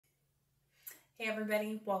Hey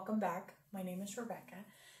everybody, welcome back. My name is Rebecca.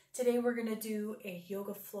 Today we're going to do a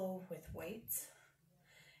yoga flow with weights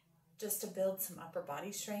just to build some upper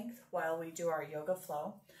body strength while we do our yoga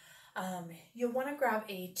flow. You'll want to grab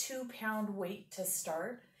a 2-pound weight to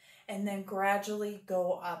start and then gradually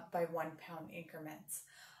go up by 1-pound increments.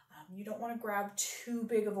 You don't want to grab too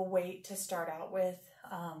big of a weight to start out with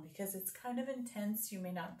because it's kind of intense. You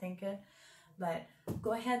may not think it, but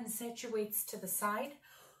go ahead and set your weights to the side.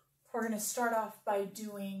 We're going to start off by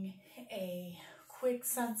doing a quick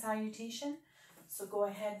sun salutation. So go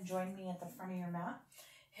ahead and join me at the front of your mat.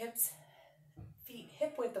 Hips, feet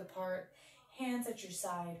hip width apart, hands at your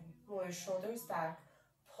side, roll your shoulders back,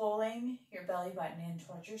 pulling your belly button in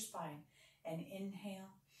towards your spine. And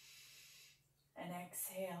inhale and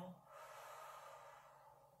exhale.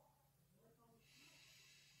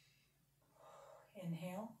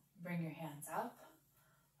 Inhale, bring your hands up,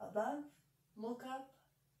 above, look up.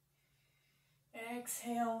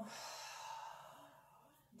 Exhale,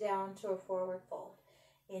 down to a forward fold.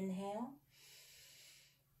 Inhale,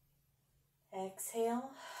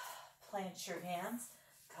 exhale, plant your hands,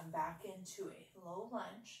 come back into a low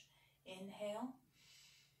lunge. Inhale,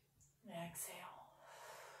 exhale.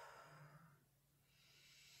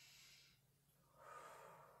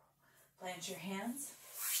 Plant your hands,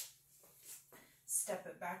 step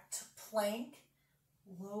it back to plank,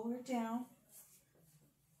 lower down,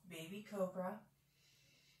 baby cobra.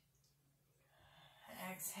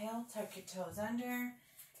 Exhale, tuck your toes under.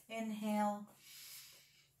 Inhale,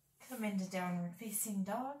 come into downward facing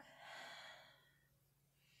dog.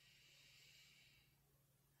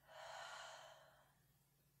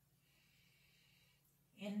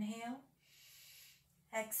 Inhale,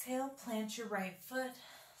 exhale, plant your right foot,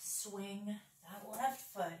 swing that left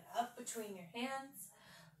foot up between your hands,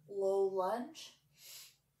 low lunge.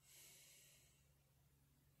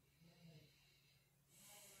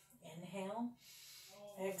 Inhale,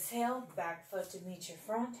 exhale, back foot to meet your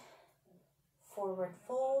front, forward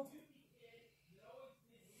fold.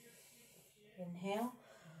 Inhale,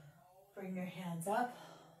 bring your hands up,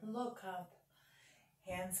 look up,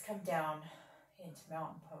 hands come down into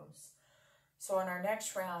mountain pose. So on our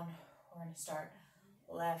next round, we're going to start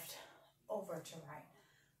left over to right.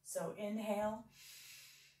 So inhale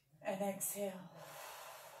and exhale.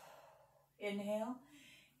 Inhale,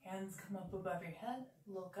 hands come up above your head,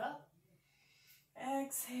 look up.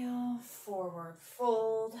 Exhale, forward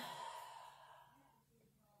fold.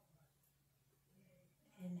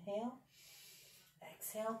 Inhale,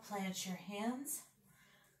 exhale, plant your hands,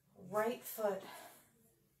 right foot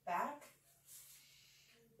back,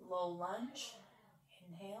 low lunge.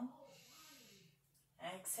 Inhale,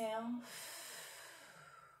 exhale,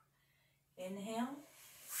 inhale,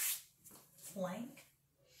 plank,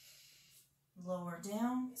 lower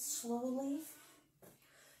down slowly,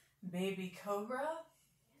 baby cobra.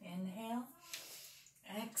 Inhale,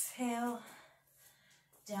 exhale,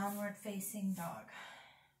 downward facing dog.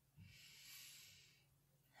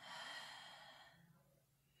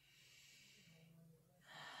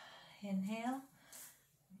 Inhale,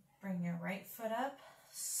 bring your right foot up,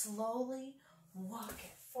 slowly walk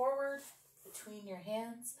it forward between your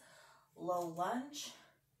hands, low lunge.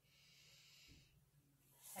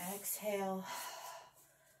 Exhale,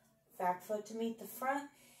 back foot to meet the front.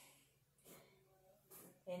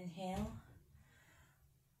 Inhale,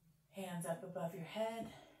 hands up above your head.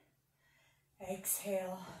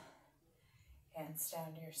 Exhale, hands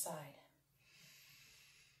down to your side.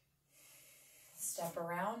 Step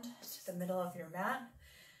around to the middle of your mat,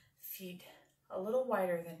 feet a little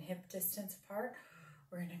wider than hip distance apart.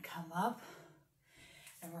 We're going to come up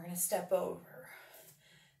and we're going to step over.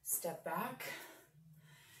 Step back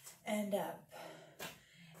and up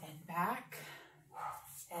and back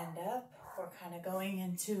and up. We're kind of going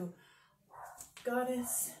into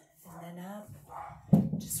goddess and then up.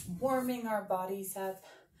 Just warming our bodies up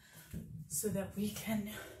so that we can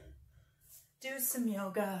do some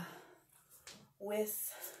yoga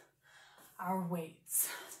with our weights.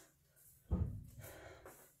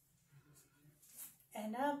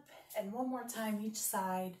 And up, and one more time each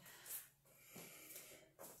side.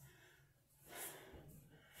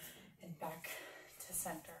 And back to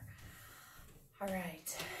center. All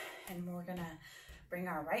right, and we're gonna bring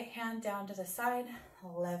our right hand down to the side,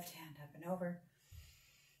 left hand up and over.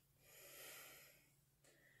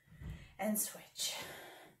 And switch.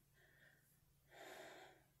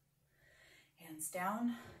 Hands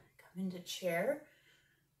down, come into chair.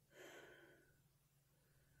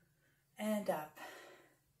 And up.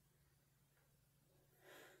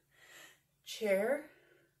 Chair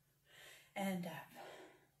and up.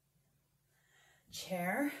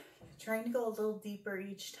 chair, trying to go a little deeper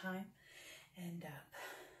each time, and up,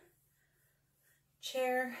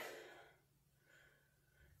 chair,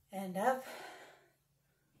 and up.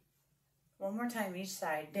 One more time each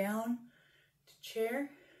side, down to chair,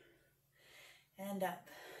 and up,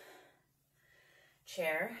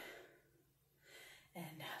 chair, and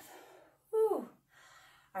up. Woo.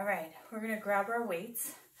 All right, we're gonna grab our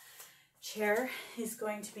weights. Chair is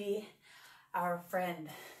going to be our friend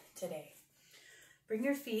today. Bring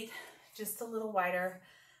your feet just a little wider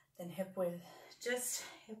than hip width, just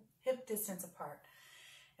hip distance apart.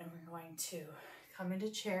 And we're going to come into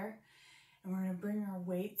chair, and we're gonna bring our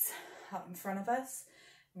weights out in front of us,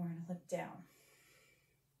 and we're gonna look down.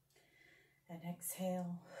 And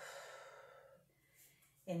exhale,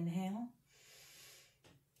 inhale,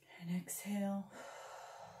 and exhale.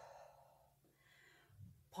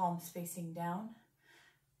 Palms facing down.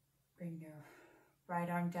 Bring your right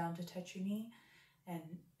arm down to touch your knee, and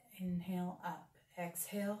inhale up.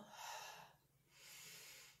 Exhale.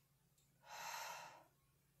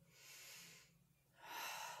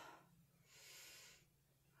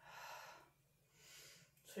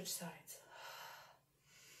 Switch sides.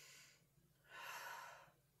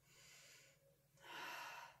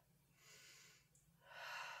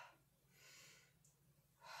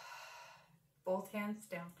 Both hands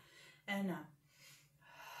down and up.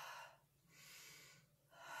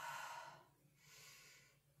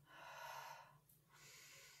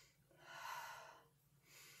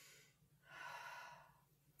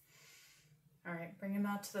 All right, bring him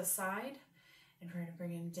out to the side, and we're going to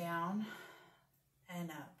bring him down and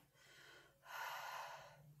up.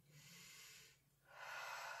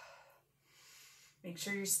 Make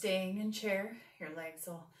sure you're staying in chair. Your legs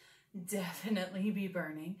will definitely be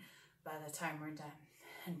burning by the time we're done.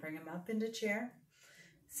 And bring them up into chair.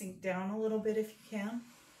 Sink down a little bit if you can.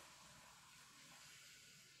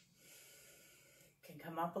 You can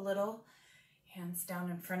come up a little. Hands down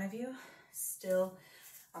in front of you. Still,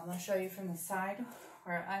 I'm going to show you from the side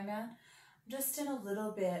where I'm at. I'm just in a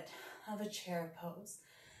little bit of a chair pose.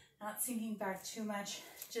 Not sinking back too much.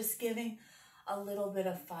 Just giving a little bit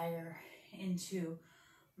of fire into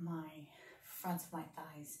my fronts of my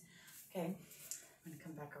thighs. Okay, I'm going to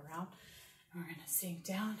come back around. We're going to sink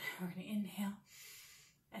down. We're going to inhale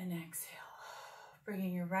and exhale.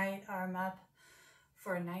 Bringing your right arm up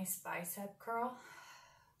for a nice bicep curl.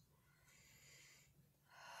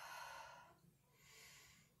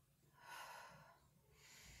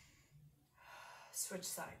 Switch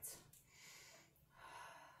sides.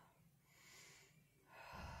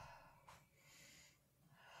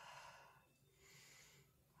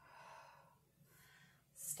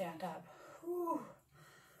 Stand up. Whew.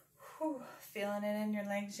 Whew. Feeling it in your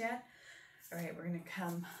legs yet? All right, we're going to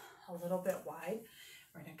come a little bit wide.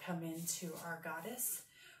 We're going to come into our goddess.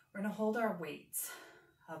 We're going to hold our weights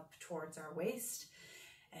up towards our waist.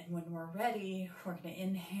 And when we're ready, we're going to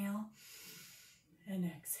inhale and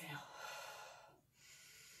exhale.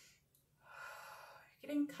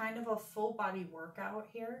 Getting kind of a full body workout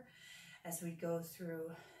here as we go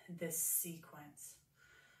through this sequence.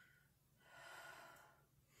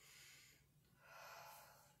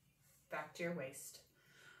 Back to your waist,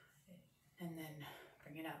 and then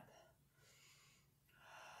bring it up.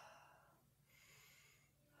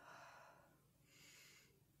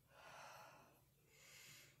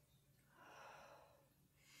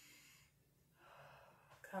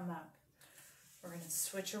 Come up. We're going to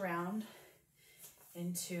switch around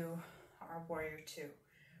into our warrior two.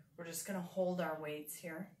 We're just going to hold our weights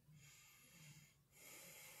here.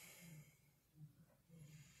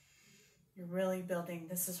 You're really building.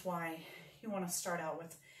 This is why you want to start out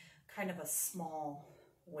with kind of a small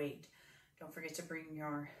weight. Don't forget to bring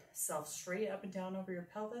yourself straight up and down over your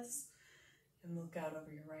pelvis and look out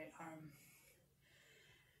over your right arm.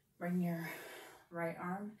 Bring your right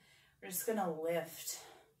arm. We're just going to lift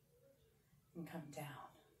and come down.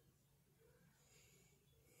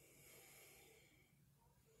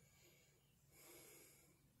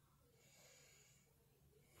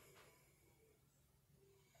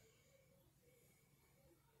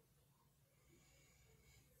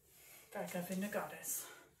 Back up into goddess.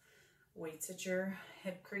 Weights at your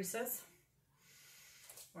hip creases.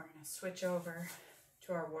 We're going to switch over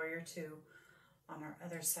to our warrior two on our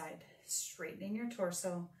other side. Straightening your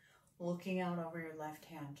torso, looking out over your left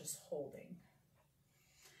hand, just holding.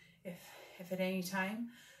 If at any time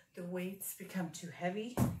the weights become too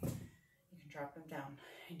heavy, you can drop them down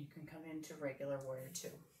and you can come into regular warrior two.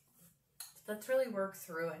 So let's really work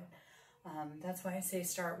through it. That's why I say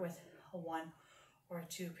start with a 1 or a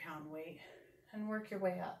 2 pound weight and work your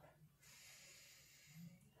way up.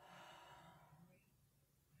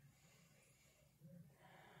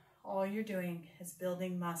 all you're doing is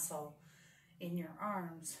building muscle in your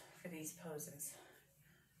arms for these poses.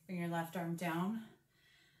 Bring your left arm down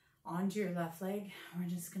onto your left leg. We're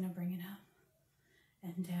just going to bring it up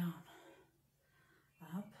and down,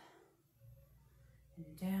 up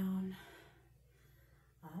and down,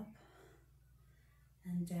 up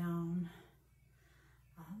and down,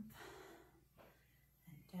 up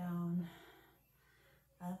and down,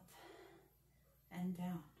 up and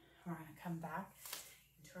down. We're going to come back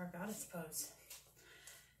into our goddess pose.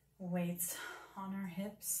 Weights on our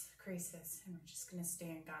hips, creases, and we're just going to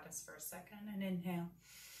stay in goddess for a second and inhale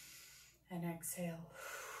and exhale.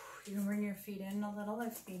 You can bring your feet in a little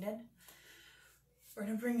if needed. We're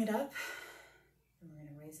going to bring it up and we're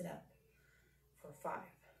going to raise it up for 5.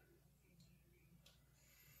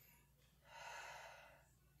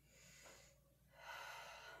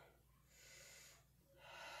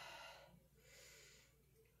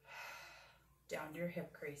 Down to your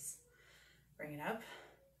hip crease. Bring it up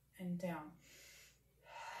and down.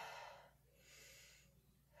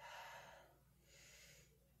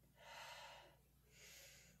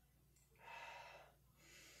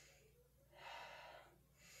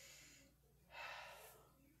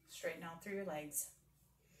 Straighten out through your legs.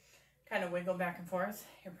 Kind of wiggle back and forth.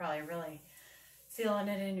 You're probably really feeling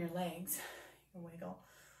it in your legs. You wiggle,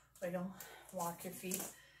 wiggle, walk your feet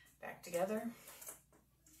back together.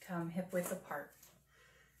 Come hip width apart.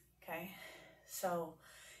 Okay, so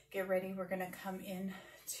get ready. We're going to come in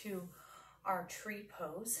to our tree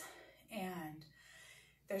pose, and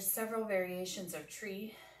there's several variations of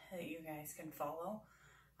tree that you guys can follow.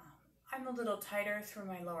 I'm a little tighter through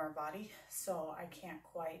my lower body, so I can't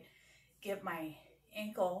quite get my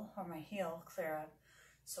ankle or my heel clear up.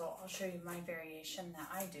 So I'll show you my variation that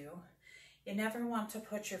I do. You never want to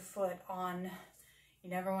put your foot on, you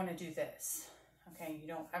never want to do this. Okay, you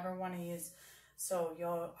don't ever want to use, so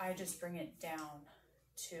I just bring it down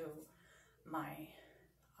to my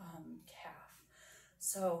calf.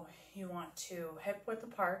 So you want to hip width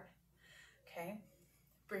apart, okay?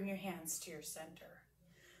 Bring your hands to your center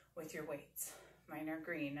with your weights. Mine are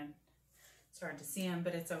green and it's hard to see them,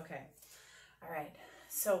 but it's okay. All right,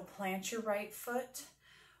 so plant your right foot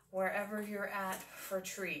wherever you're at for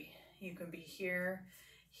tree. You can be here,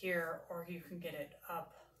 here, or you can get it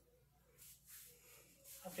up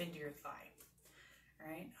into your thigh. All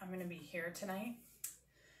right, I'm gonna be here tonight.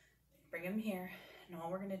 Bring them here, and all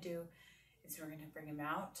we're gonna do is we're gonna bring them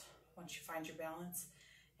out once you find your balance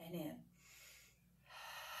and in.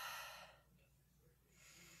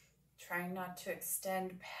 Trying not to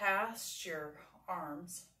extend past your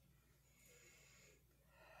arms.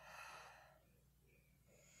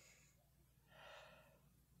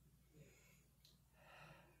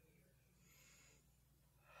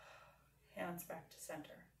 Hands back to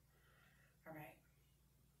center. All right.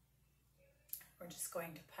 We're just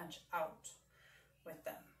going to punch out with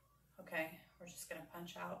them. Okay, we're just going to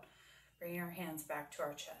punch out, bringing our hands back to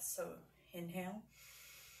our chest. So inhale,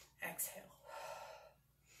 exhale.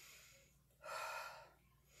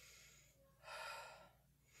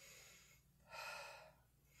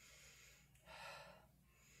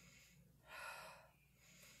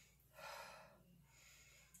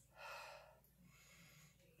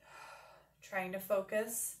 Trying to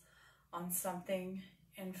focus on something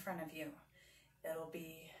in front of you. It'll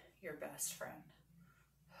be your best friend.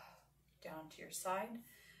 Down to your side.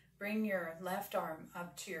 Bring your left arm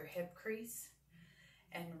up to your hip crease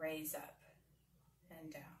and raise up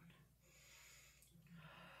and down.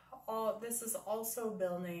 This is also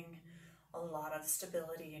building a lot of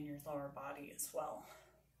stability in your lower body as well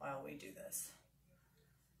while we do this.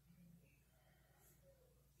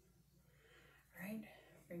 All right.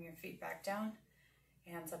 Bring your feet back down,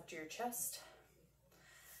 hands up to your chest.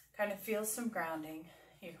 Kind of feel some grounding.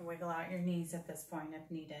 You can wiggle out your knees at this point if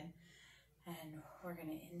needed. And we're going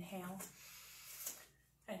to inhale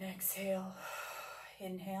and exhale.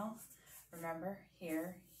 Inhale. Remember,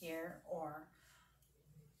 here, here, or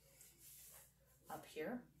up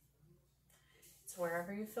here. It's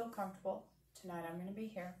wherever you feel comfortable. Tonight I'm going to be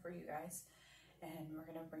here for you guys. And we're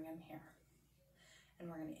going to bring them here. And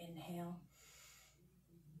we're going to inhale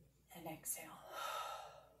and exhale.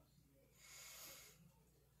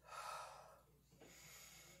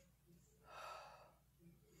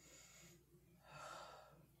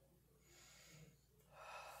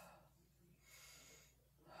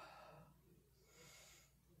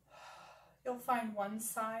 You'll find one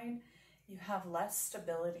side you have less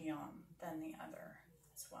stability on than the other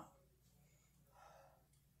as well.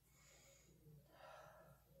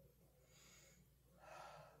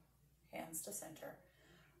 Hands to center.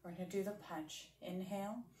 We're going to do the punch.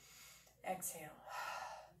 Inhale, exhale.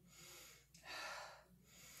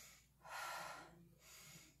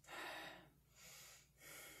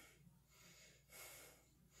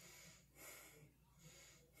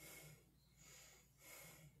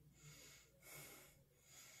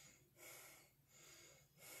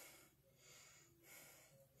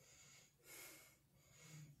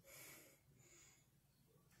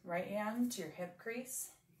 right hand to your hip crease.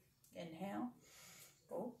 Inhale.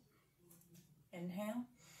 Oh. Inhale.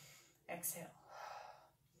 Exhale.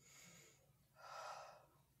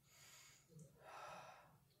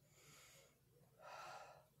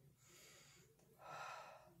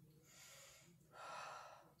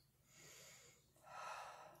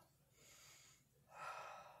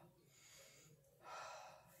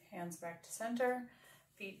 Hands back to center,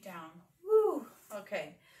 feet down. Woo!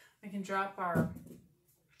 Okay, we can drop our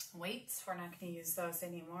weights. We're not going to use those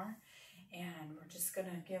anymore. And we're just going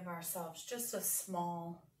to give ourselves just a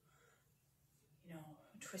small,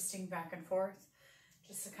 twisting back and forth,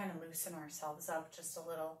 just to kind of loosen ourselves up just a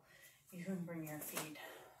little. You can bring your feet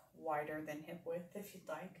wider than hip width if you'd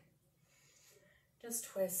like. Just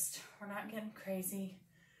twist. We're not getting crazy.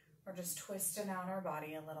 We're just twisting out our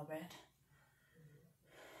body a little bit.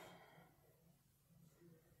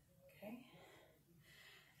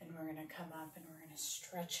 And we're going to come up and we're going to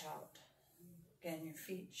stretch out. Again, your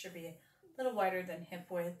feet should be a little wider than hip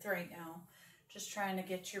width right now. Just trying to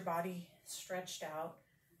get your body stretched out.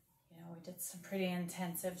 We did some pretty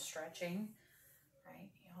intensive stretching, right?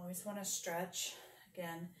 You always want to stretch.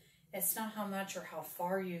 Again, it's not how much or how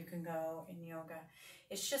far you can go in yoga.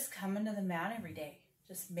 It's just coming to the mat every day.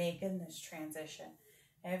 Just making this transition.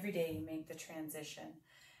 Every day you make the transition.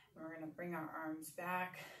 And we're going to bring our arms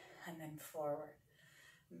back and then forward.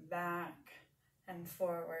 Back and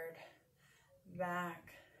forward,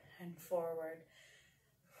 back and forward,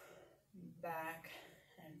 back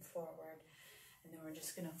and forward. And then we're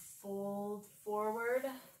just going to fold forward,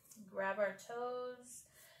 grab our toes,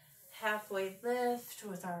 halfway lift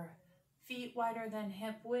with our feet wider than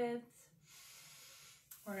hip width.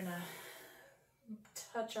 We're going to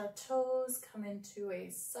touch our toes, come into a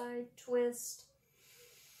side twist.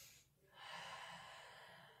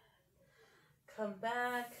 Come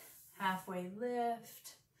back, halfway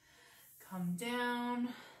lift, come down,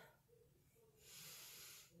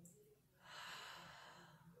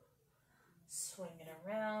 swing it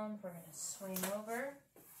around. We're going to swing over,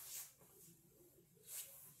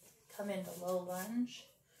 come into low lunge.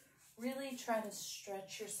 Really try to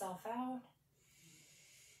stretch yourself out.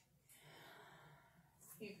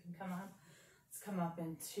 You can come up, let's come up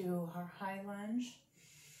into our high lunge.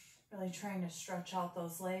 Really trying to stretch out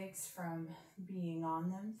those legs from being on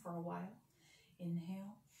them for a while.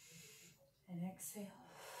 Inhale and exhale.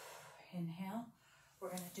 Inhale. We're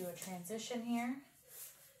going to do a transition here.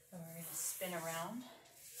 And we're going to spin around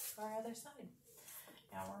to our other side.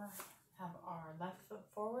 Now we'll have our left foot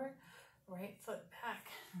forward, right foot back.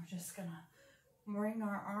 We're just going to bring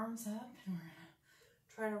our arms up and we're going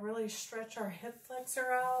to try to really stretch our hip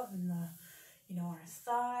flexor out and our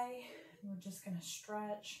thigh. We're just going to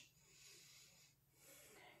stretch.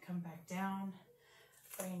 Come back down,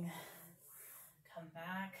 come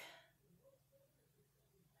back,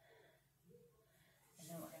 and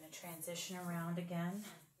then we're going to transition around again.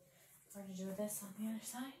 We're going to do this on the other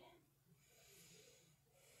side.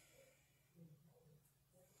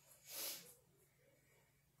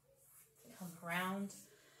 Come around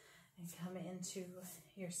and come into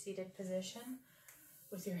your seated position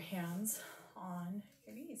with your hands on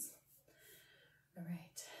your knees. All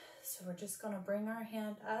right. So we're just going to bring our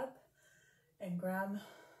hand up and grab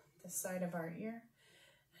the side of our ear.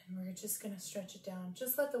 And we're just going to stretch it down.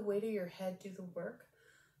 Just let the weight of your head do the work.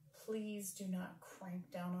 Please do not crank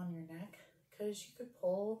down on your neck because you could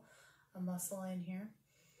pull a muscle in here.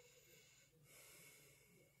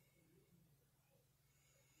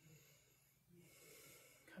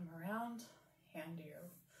 Come around, hand to your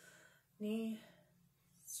knee,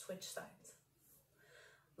 switch sides.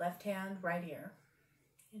 Left hand, right ear.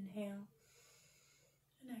 Inhale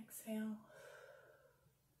and exhale.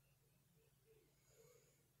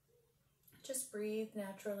 Just breathe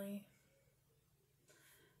naturally.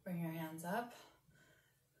 Bring your hands up.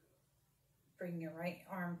 Bring your right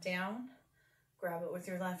arm down. Grab it with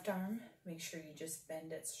your left arm. Make sure you just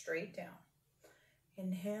bend it straight down.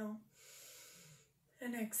 Inhale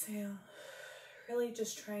and exhale. Really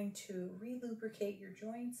just trying to re-lubricate your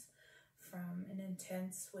joints from an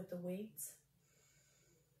intense with the weights.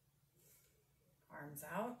 Arms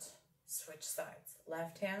out, switch sides.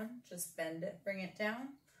 Left hand, just bend it, bring it down.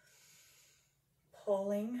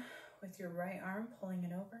 Pulling with your right arm, pulling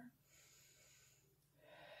it over.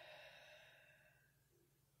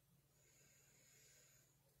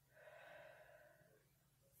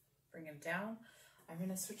 Bring them down. I'm going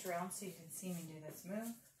to switch around so you can see me do this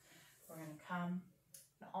move. We're going to come,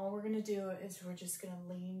 and all we're going to do is we're just going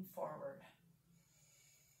to lean forward.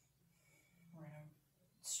 We're going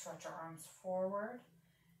to stretch our arms forward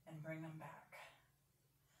and bring them back.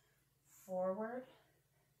 Forward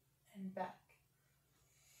and back.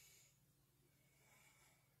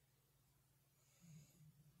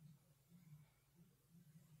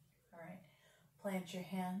 All right, plant your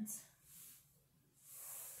hands.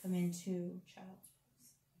 Come into child's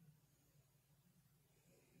pose.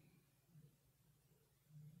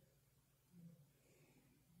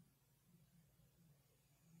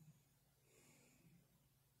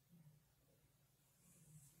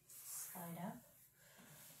 Slide up.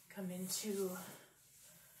 Come into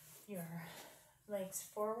your legs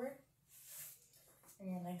forward.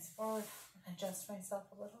 Bring your legs forward. Adjust myself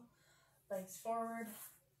a little. Legs forward.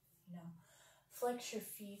 Flex your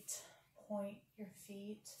feet. Point your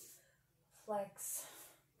feet. Flex.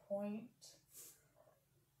 Point.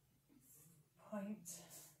 Point.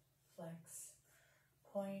 Flex.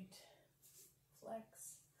 Point.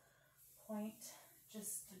 Flex. Point.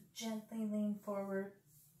 Just gently lean forward.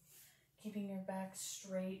 Keeping your back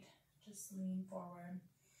straight. Just lean forward.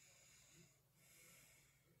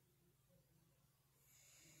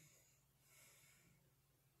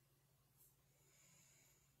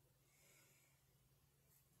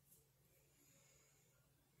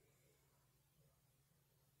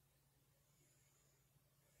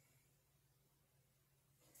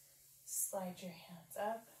 Slide your hands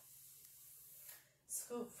up.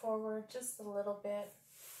 Scoot forward just a little bit.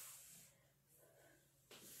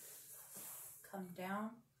 Come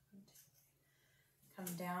down.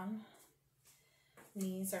 Come down.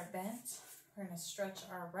 Knees are bent. We're going to stretch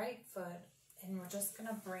our right foot and we're just going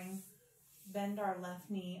to bend our left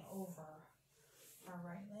knee over our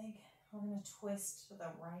right leg. We're going to twist to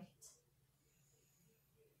the right.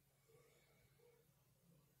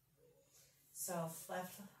 So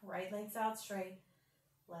right leg's out straight,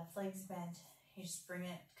 left leg's bent. You just bring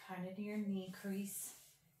it kind of to your knee crease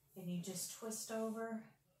and you just twist over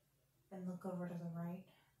and look over to the right.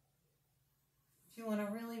 If you want a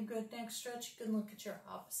really good neck stretch, you can look at your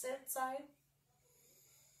opposite side.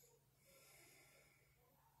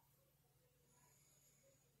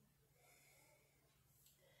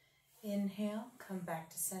 Inhale, come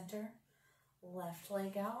back to center. Left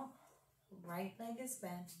leg out, right leg is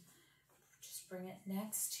bent. Just bring it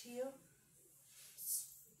next to you.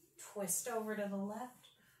 Twist over to the left.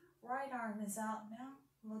 Right arm is out now,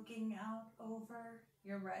 looking out over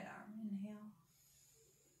your right arm. Inhale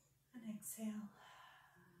and exhale.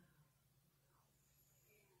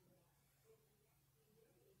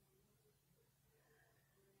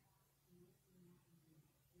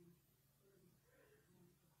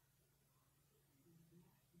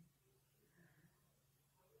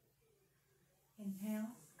 Inhale,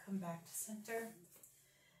 come back to center.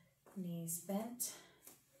 Knees bent.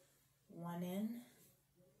 One in.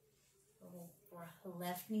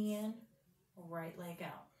 Left knee in. Right leg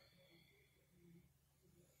out.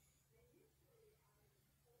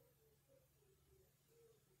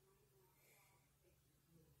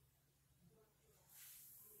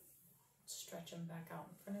 Stretch them back out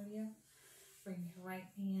in front of you. Bring your right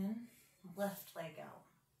knee in. Left leg out.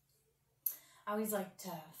 I always like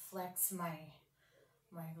to flex my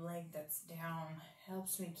leg that's down. It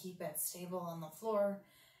helps me keep it stable on the floor,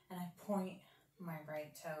 and I point my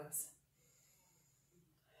right toes.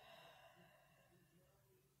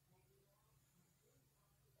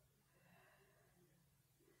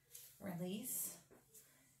 Release.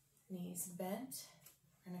 Knees bent.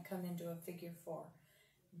 We're going to come into a figure four.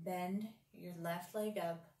 Bend your left leg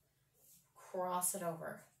up. Cross it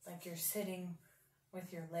over like you're sitting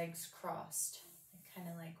with your legs crossed. Kind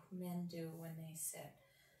of like men do when they sit.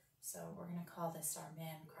 So we're going to call this our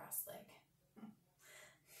man cross leg.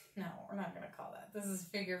 No, we're not going to call that. This is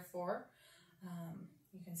figure four.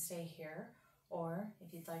 You can stay here, or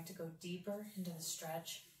if you'd like to go deeper into the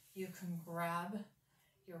stretch, you can grab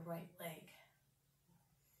your right leg.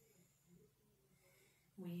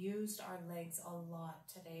 We used our legs a lot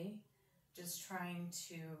today, just trying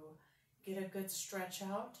to get a good stretch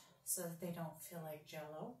out so that they don't feel like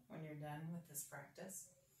jello when you're done with this practice.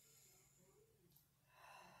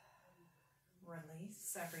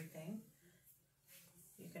 Release everything.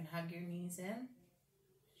 You can hug your knees in.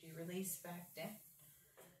 You release back down.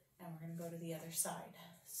 And we're going to go to the other side.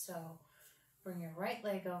 So bring your right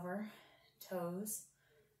leg over, toes.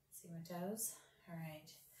 See my toes? All right.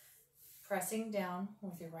 Pressing down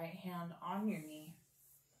with your right hand on your knee.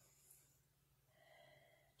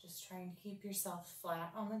 Just trying to keep yourself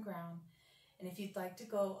flat on the ground. And if you'd like to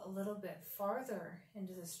go a little bit farther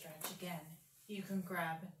into the stretch, again, you can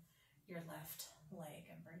grab your left leg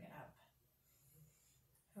and bring it up.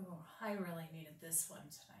 Oh, I really needed this one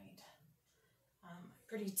tonight.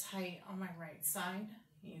 Pretty tight on my right side.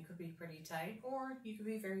 You could be pretty tight, or you could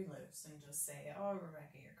be very loose and just say, oh,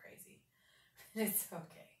 Rebecca, you're crazy. It's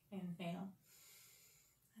okay. Inhale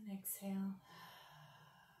and exhale.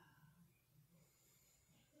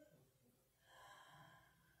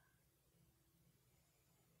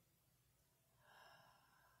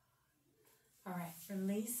 All right,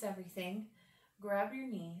 release everything. Grab your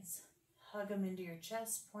knees, hug them into your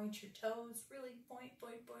chest, point your toes, really point,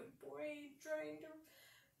 trying to,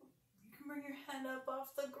 you can bring your head up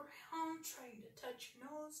off the ground, trying to touch your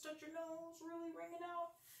nose, really bring it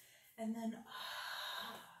out. And then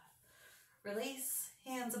release,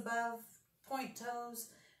 hands above, point toes,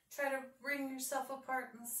 try to bring yourself apart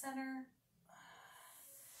in the center.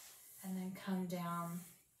 And then come down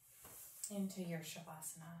into your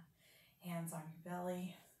Shavasana. Hands on your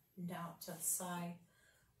belly, and out to the side,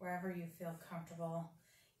 wherever you feel comfortable.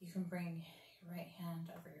 You can bring your right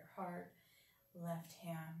hand over your heart, left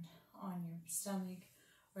hand on your stomach,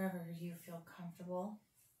 wherever you feel comfortable.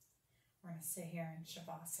 We're going to sit here in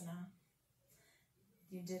Shavasana.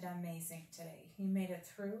 You did amazing today. You made it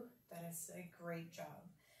through. That is a great job.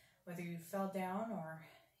 Whether you fell down or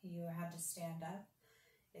you had to stand up,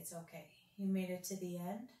 it's okay. You made it to the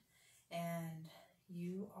end, and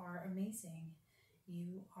you are amazing.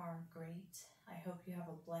 You are great. I hope you have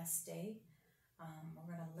a blessed day.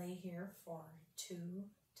 We're going to lay here for 2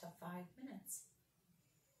 to 5 minutes.